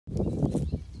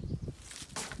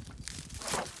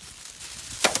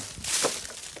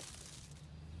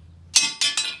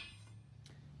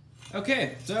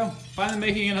Okay, so finally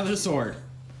making another sword.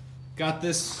 Got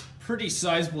this pretty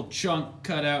sizable chunk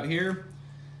cut out here.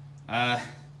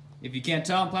 If you can't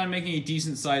tell, I'm planning on making a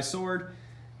decent sized sword.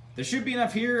 There should be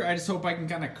enough here. I just hope I can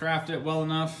kind of craft it well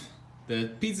enough.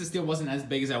 The piece of steel wasn't as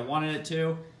big as I wanted it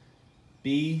to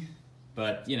be,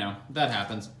 but you know, that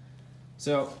happens.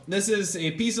 So this is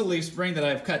a piece of leaf spring that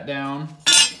I've cut down,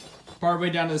 part way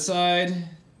down to the side,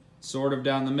 sort of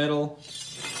down the middle,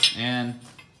 and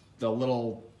the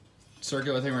little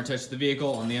circular thing where it touches the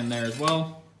vehicle on the end there as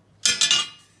well.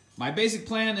 My basic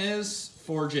plan is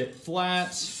forge it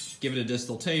flat, give it a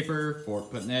distal taper,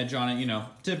 put an edge on it, you know,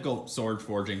 typical sword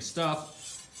forging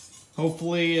stuff.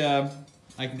 Hopefully I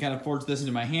can kind of forge this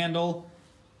into my handle.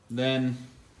 Then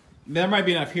there might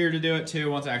be enough here to do it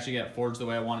too once I actually get it forged the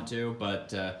way I want it to,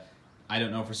 but I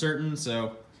don't know for certain,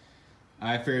 so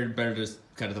I figured better just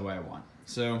cut it the way I want.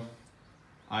 So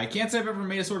I can't say I've ever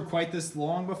made a sword quite this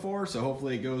long before, so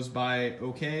hopefully it goes by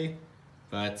okay.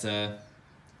 But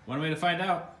one way to find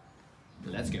out.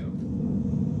 Let's go.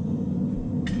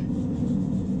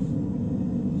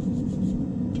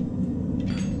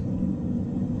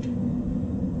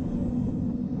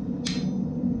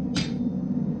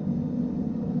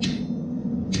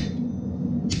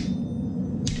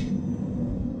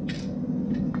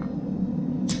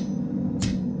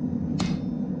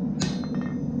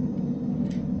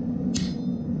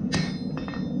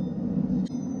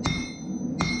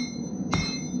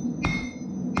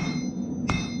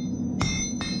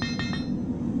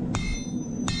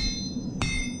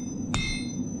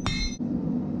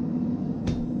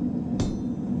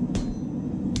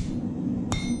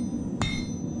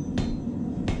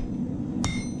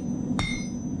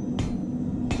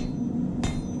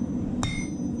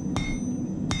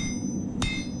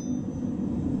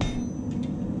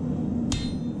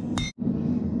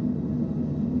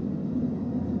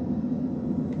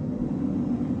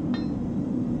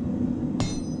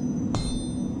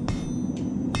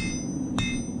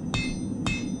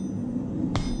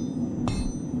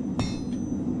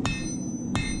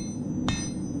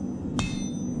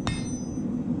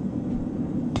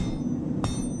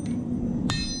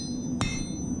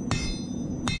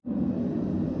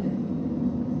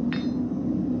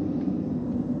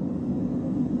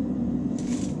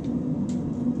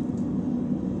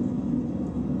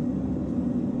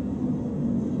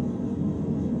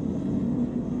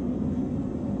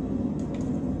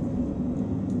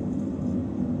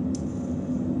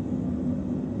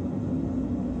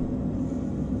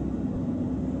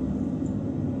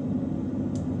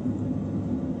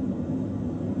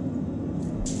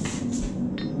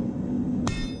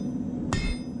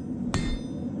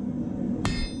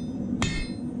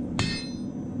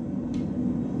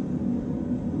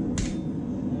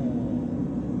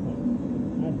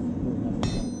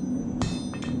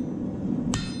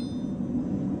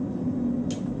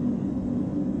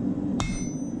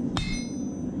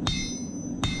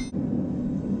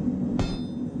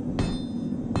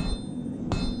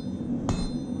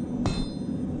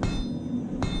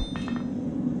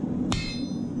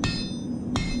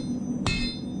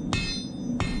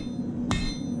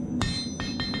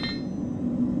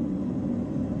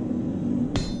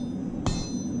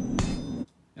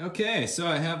 Okay, so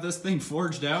I have this thing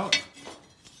forged out.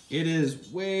 It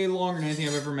is way longer than anything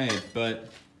I've ever made, but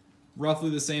roughly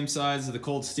the same size as the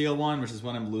cold steel one, which is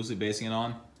what I'm loosely basing it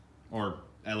on, or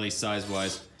at least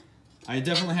size-wise. I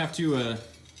definitely have to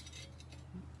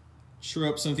shore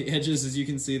up some of the edges. As you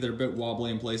can see, they're a bit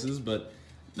wobbly in places, but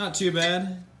not too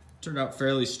bad. Turned out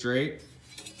fairly straight.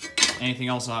 Anything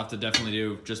else I'll have to definitely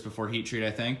do just before heat treat,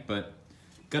 I think, but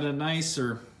got a nice,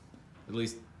 or at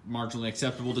least marginally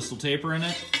acceptable distal taper in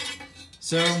it.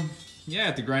 So yeah, I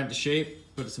have to grind it to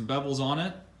shape, put some bevels on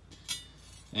it,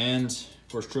 and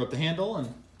of course true up the handle,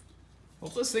 and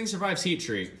hopefully this thing survives heat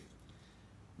treat.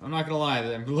 I'm not gonna lie,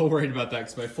 I'm a little worried about that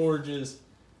because my forge is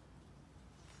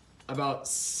about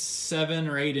 7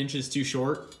 or 8 inches too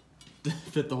short to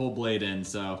fit the whole blade in,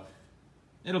 so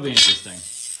it'll be interesting.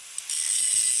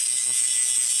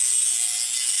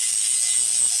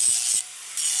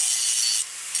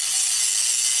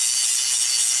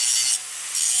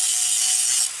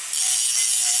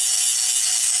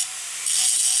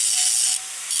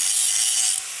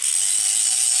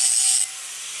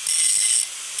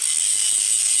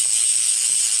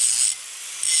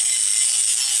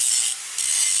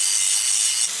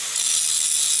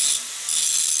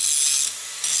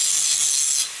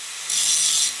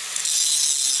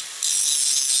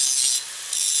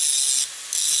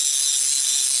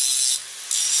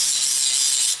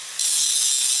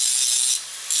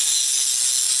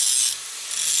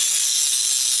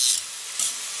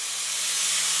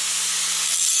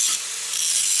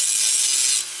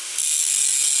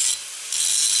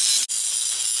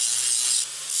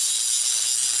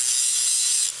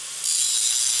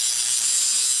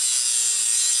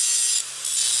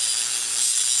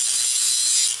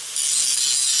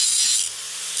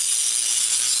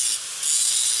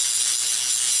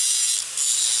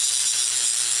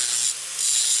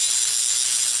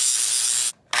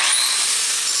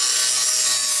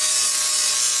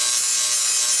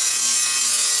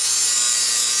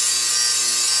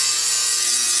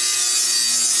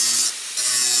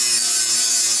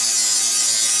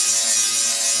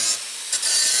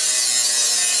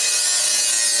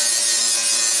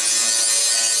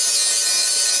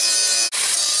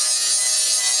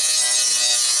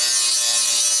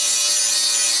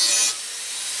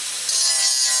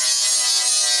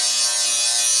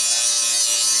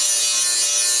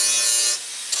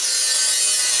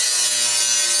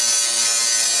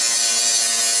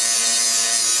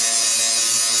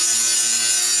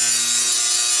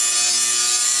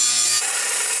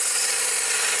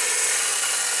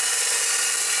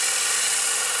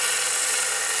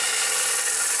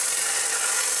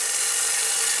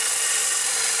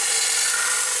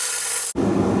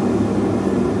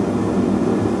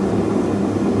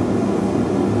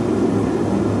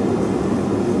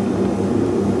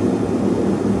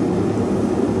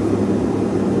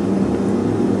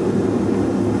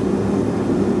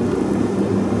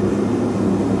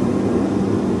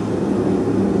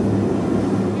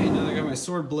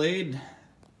 blade,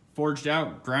 forged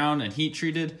out, ground, and heat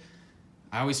treated.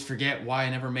 I always forget why I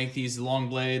never make these long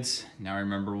blades. Now I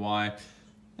remember why.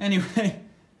 Anyway,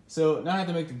 so now I have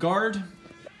to make the guard.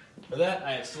 For that,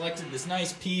 I have selected this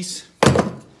nice piece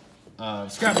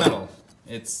of scrap metal.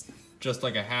 It's just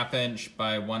like a 1/2 inch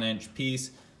by 1 inch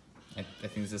piece. I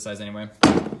think it's this size anyway.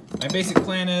 My basic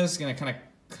plan is gonna kind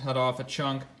of cut off a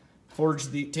chunk,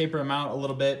 taper them out a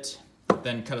little bit,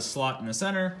 then cut a slot in the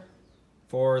center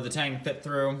for the tang to fit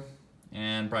through,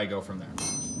 and probably go from there.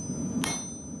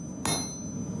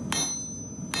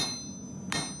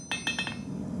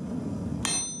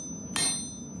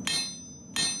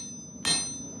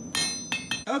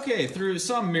 Okay, through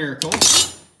some miracle,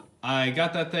 I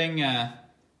got that thing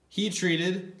heat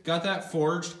treated, got that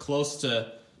forged close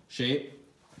to shape.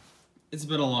 It's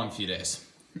been a long few days.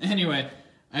 Anyway,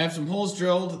 I have some holes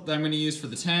drilled that I'm going to use for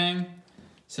the tang.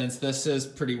 Since this is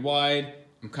pretty wide,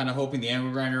 I'm kind of hoping the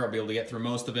angle grinder, I'll be able to get through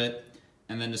most of it.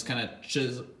 And then just kind of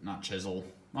well,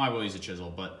 I will use a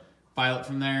chisel, but file it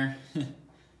from there.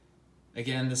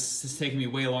 Again, this is taking me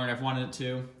way longer than I've wanted it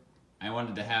to. I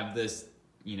wanted to have this,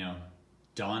 you know,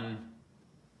 done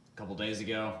a couple days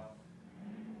ago.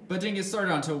 But didn't get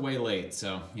started until way late,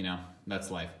 so, you know,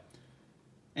 that's life.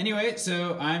 Anyway,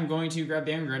 so I'm going to grab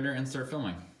the angle grinder and start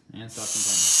filming. And stop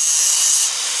complaining.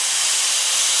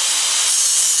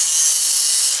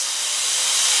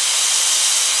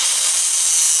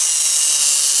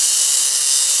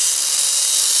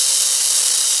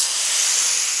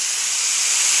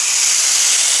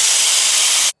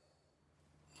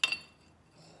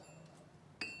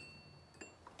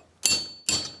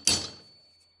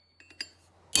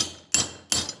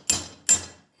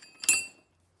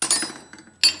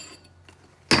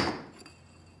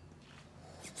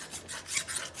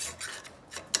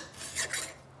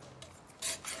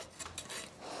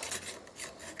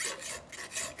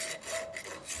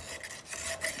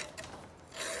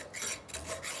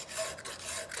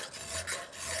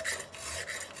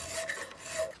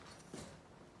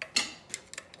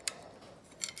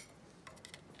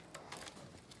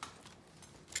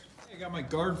 I got my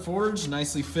guard forged,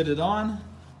 nicely fitted on.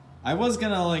 I was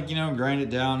gonna, like, you know, grind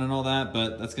it down and all that,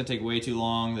 but that's gonna take way too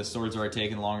long. The sword's already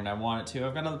taking longer than I want it to.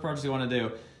 I've got other projects I want to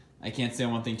do. I can't stay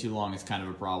on one thing too long. It's kind of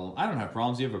a problem. I don't have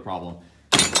problems, you have a problem.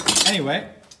 Anyway,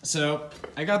 so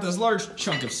I got this large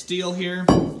chunk of steel here,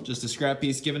 just a scrap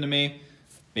piece given to me,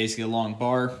 basically a long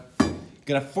bar.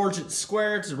 Gonna forge it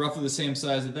square to roughly the same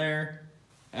size of there.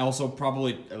 I also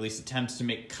probably at least attempt to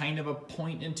make kind of a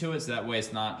point into it, so that way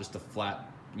it's not just a flat,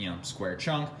 you know, square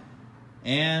chunk.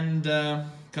 And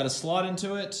cut a slot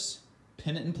into it,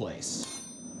 pin it in place.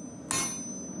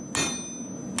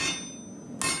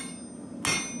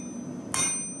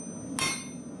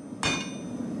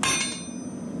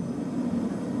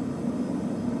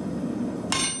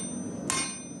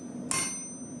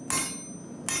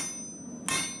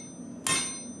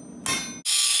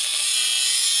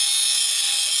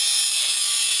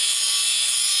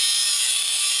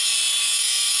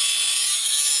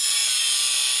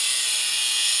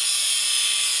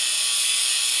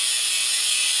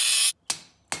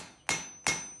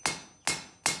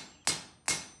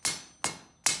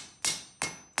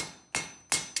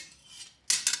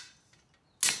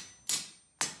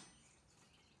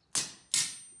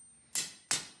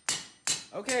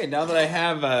 Okay, now that I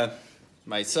have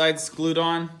my sides glued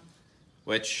on,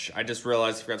 which I just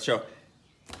realized I forgot to show,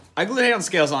 I glued hand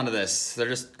scales onto this. They're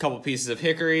just a couple pieces of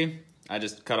hickory. I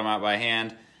just cut them out by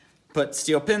hand. Put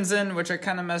steel pins in, which I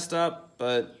kind of messed up,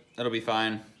 but that'll be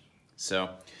fine. So,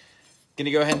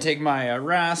 gonna go ahead and take my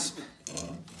rasp,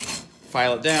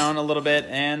 file it down a little bit,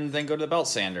 and then go to the belt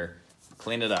sander,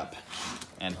 clean it up,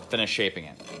 and finish shaping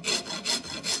it.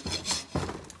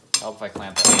 Help if I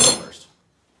clamp that.